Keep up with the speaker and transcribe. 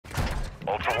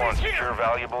Ultra One, secure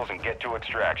valuables and get to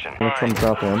extraction. Wanna come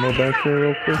drop ammo back here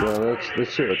real quick? No,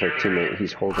 let's see it with our teammate.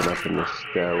 He's holding up in this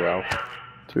stairwell.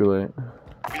 Too late.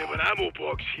 We have an ammo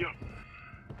box here.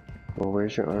 Well,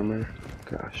 where's your armor?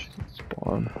 Gosh.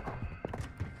 Spawn.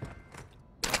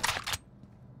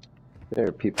 There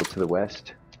are people to the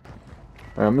west.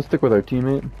 Alright, I'm gonna stick with our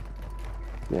teammate.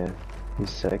 Yeah, he's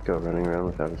psycho running around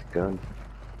without his gun.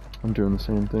 I'm doing the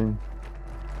same thing.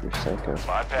 You're psycho.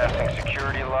 Bypassing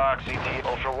security locks. CT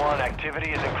Ultra One, activity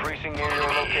is increasing near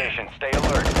your location. Stay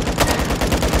alert.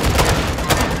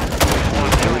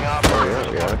 One killing operators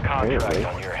will put a contract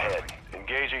on your head.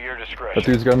 Engage at your discretion. That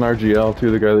dude's got an RGL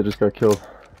too, the guy that just got killed.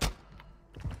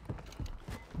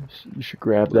 You should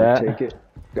grab that. Take it.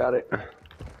 Got it.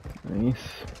 Nice.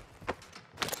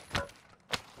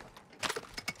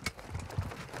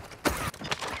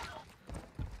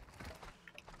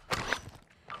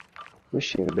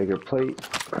 Wish he had a bigger plate.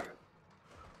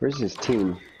 Where's his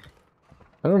team?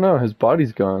 I don't know, his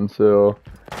body's gone, so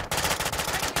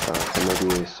So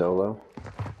maybe he's solo.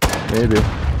 maybe.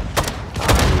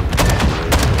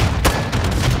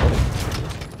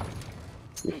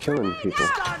 You're killing people.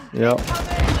 Yep.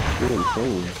 You're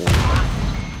insane.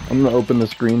 I'm gonna open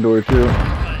this green door too.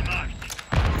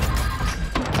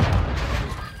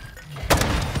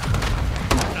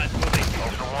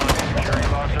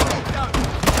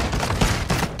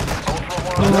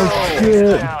 Oh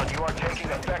shit! You are taking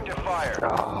effective fire.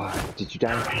 Oh, did you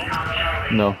die?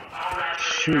 No.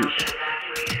 Shoot.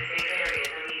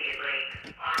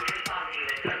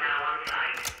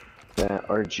 That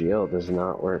RGL does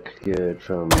not work good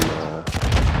from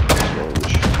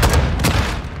range.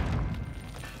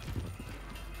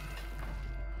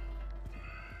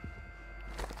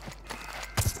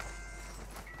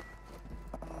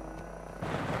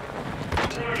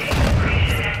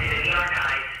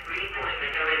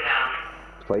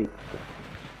 Plate.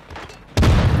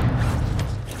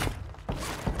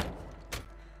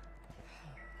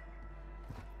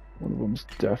 One of them's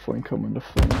definitely coming to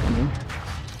flank me.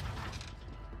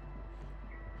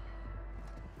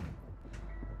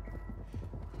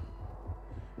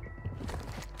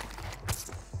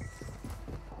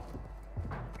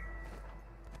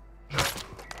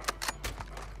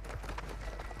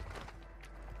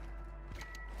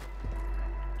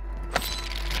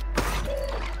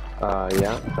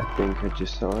 Yeah, I think I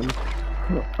just saw him.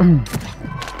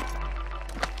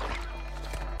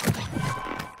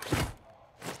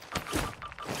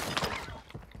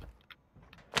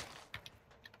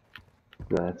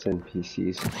 No, that's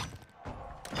NPCs.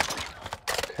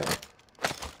 Okay.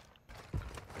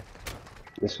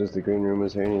 This was the green room.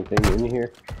 Was there anything in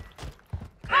here?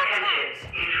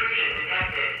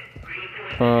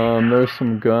 There's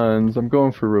some guns. I'm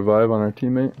going for revive on our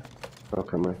teammate.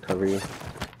 Okay, I'm gonna cover you.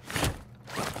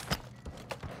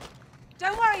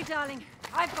 Don't worry, darling.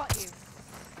 I've got you.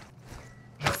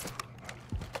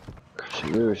 Gosh, I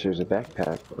really wish there was a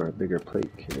backpack or a bigger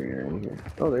plate carrier in here.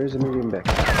 Oh, there's a medium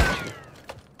backpack.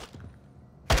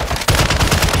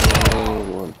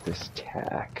 I want this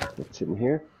tack that's in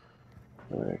here.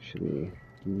 Oh, actually,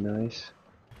 nice.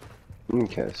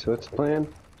 Okay, so what's the plan?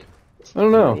 I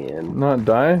don't know. Not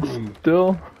die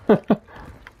still? I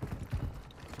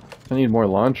need more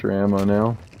launcher ammo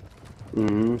now.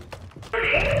 Mm-hmm.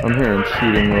 I'm hearing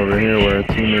shooting over here where our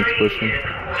teammate's pushing.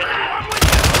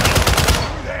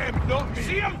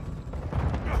 See them?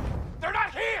 They're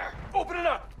not here! Open it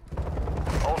up!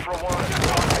 Ultra One,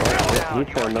 down.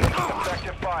 He found them.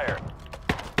 Effective fire.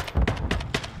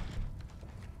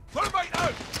 Thermite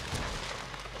out!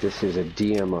 This is a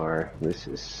DMR. This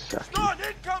is sucky. Stun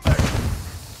incoming!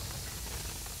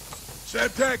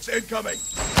 Semtex incoming!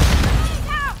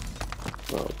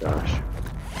 Oh gosh.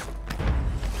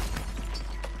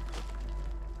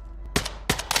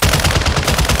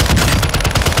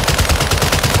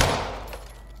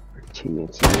 Our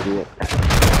teammate's an idiot.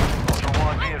 Ultra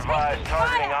One, be advised,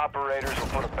 targeting operators will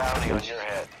put a bounty on your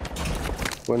head.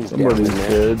 One's down Somebody's in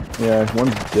there. dead. Yeah,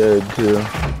 one's dead too.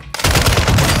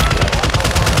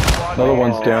 Another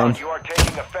one's down. You are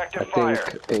taking I effective fire.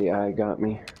 think AI got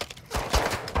me.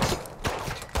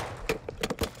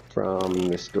 From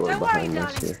this door Don't worry, behind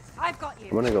us darling. here. I've got I'm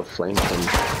you. gonna go flank him.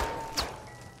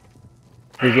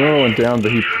 There's another one down,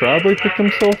 but he probably picked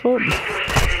himself up. Taking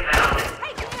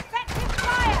effective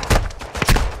fire.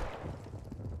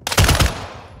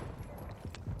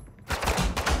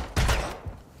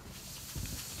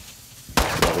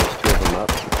 Yeah, there's two of them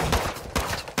up.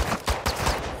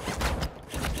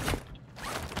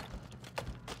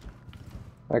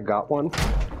 I got one.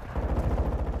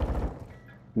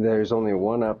 There's only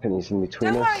one up and he's in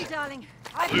between Don't us. worry, darling.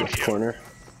 I've In got this you. corner.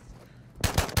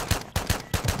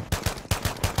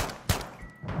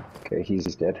 Okay,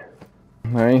 he's dead.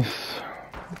 Nice.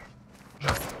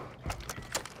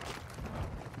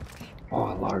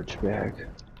 Oh, a large bag.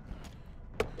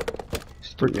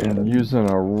 Freaking using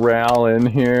a RAL in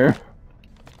here.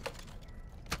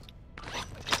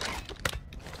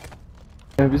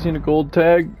 Have you seen a gold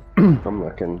tag? I'm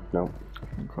looking. Nope.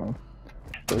 Okay.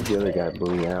 Where's the other guy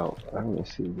bleeding out? I only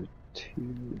see the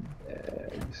 2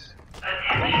 bags.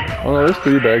 Oh no, there's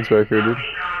 3 bags back here, dude.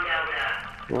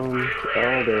 One.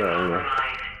 Oh, there are.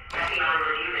 Yeah.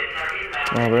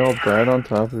 Oh, they all died on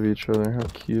top of each other. How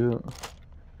cute.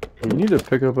 You need to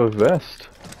pick up a vest.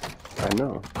 I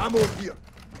know. I'm over here.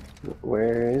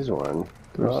 Where is one?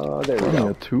 There's Oh, there we plenty go.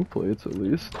 of 2 plates at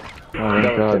least. Oh my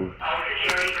god. Velikan.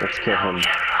 Let's kill him.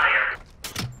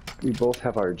 We both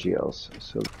have our GLs,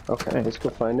 so okay, let's go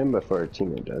find him before our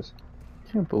teammate does.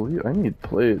 Can't believe I need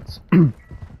plates.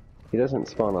 He doesn't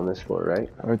spawn on this floor, right?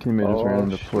 Our teammate just ran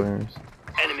into shit. players.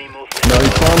 Enemy movement. No, he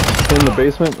spawns in the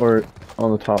basement or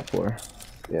on the top floor.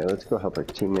 Yeah, let's go help our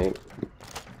teammate.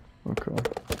 Okay.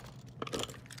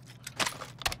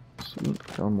 Sweet,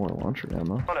 found more launcher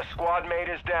ammo. A squad mate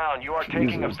is down. You are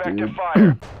taking Jesus, effective dude.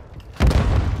 fire.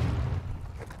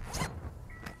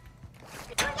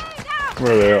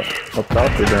 Where are they at? Up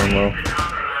top or down low?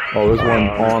 Oh, there's one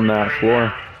on that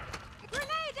floor.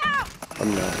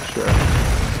 I'm not sure.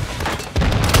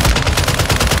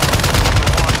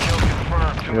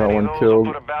 I got one killed.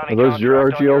 Are those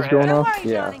your RGLs going Don't off?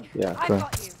 worry, Yeah, darling. yeah. I've Okay.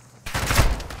 got you.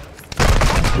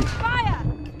 Fire!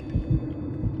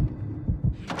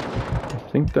 I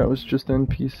think that was just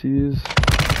NPCs.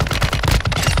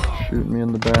 Shooting me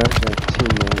in the back. My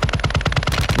teammate.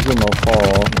 He's in the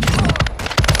hall.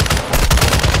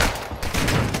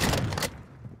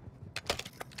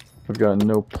 I've got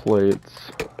no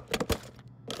plates.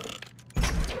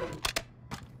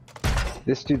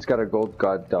 This dude's got a gold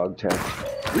god dog tag.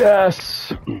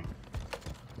 Yes!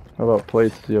 How about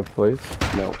plates? Do you have plates?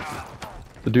 No.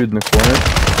 The dude in the corner?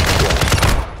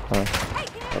 Okay,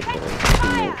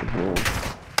 teammate here.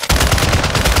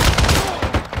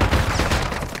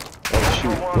 Oh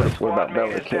shoot, what about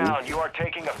Velikan? You are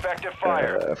taking effective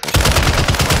fire.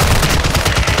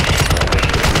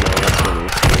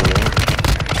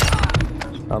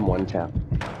 I'm one tap.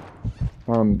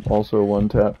 I'm also one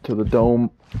tap to the dome.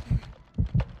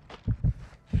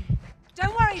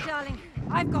 Don't worry, darling.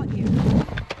 I've got you.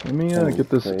 Let me get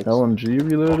this Plates. LMG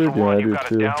reloaded. Ultra Yeah, One, I you've do got a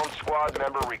too. down squad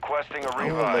member requesting a I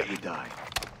won't let you revive. die.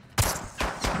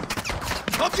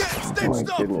 Okay, Oh stay my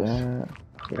still. goodness.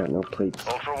 I got no plates.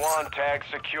 Ultra One, tag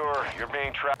secure. You're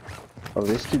being tracked. Oh,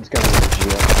 this dude's got an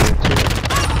GL here too.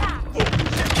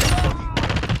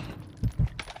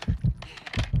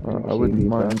 I wouldn't He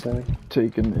mind outside.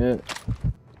 taking it.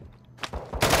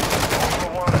 Ultra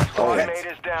One, a squad mate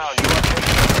is down. You are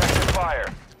taking effective fire.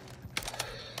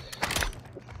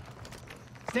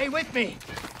 Stay with me.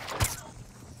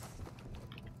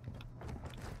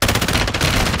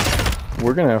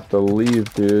 We're gonna have to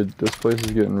leave, dude. This place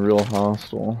is getting real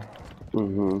hostile.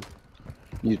 Mm-hmm.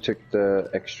 You took the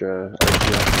extra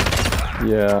RGL?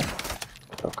 Yeah.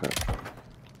 Okay.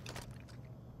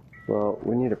 Well,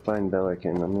 we need to find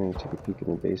Velikan. I'm gonna take a peek in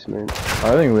the basement.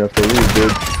 I think we have to leave,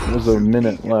 dude. There's a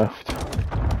minute left.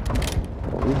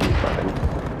 Well, we'll be fine.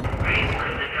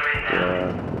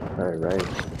 Yeah, probably right.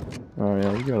 Oh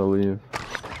yeah, we gotta leave.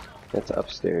 That's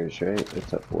upstairs, right?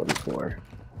 It's up one floor.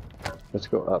 Let's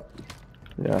go up.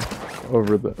 Yeah.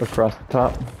 Across the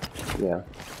top. Yeah.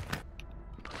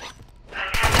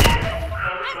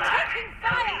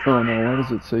 Oh no, why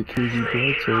does it say KZ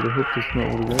Broadside? I hope that's not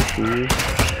what it actually is.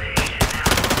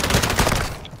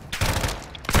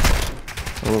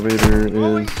 Elevator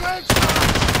Throwing is... grenades.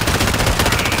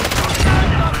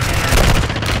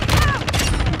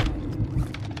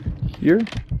 here?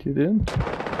 Get in?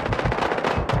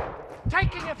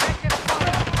 Taking effective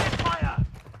fire. Fire.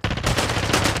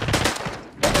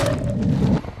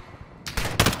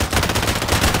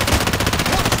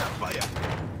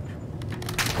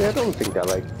 Yeah, I don't think I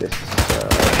like this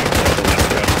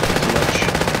much.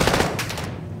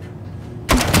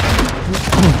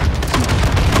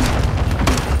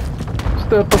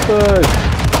 Step aside!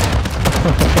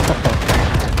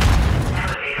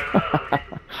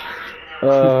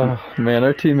 Man,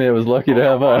 our teammate was lucky to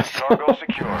have us. Cargo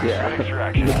secure. Yeah.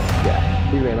 Extraction.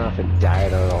 Yeah, he ran off and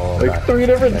died on all Like that. 3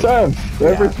 different times,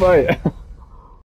 every fight.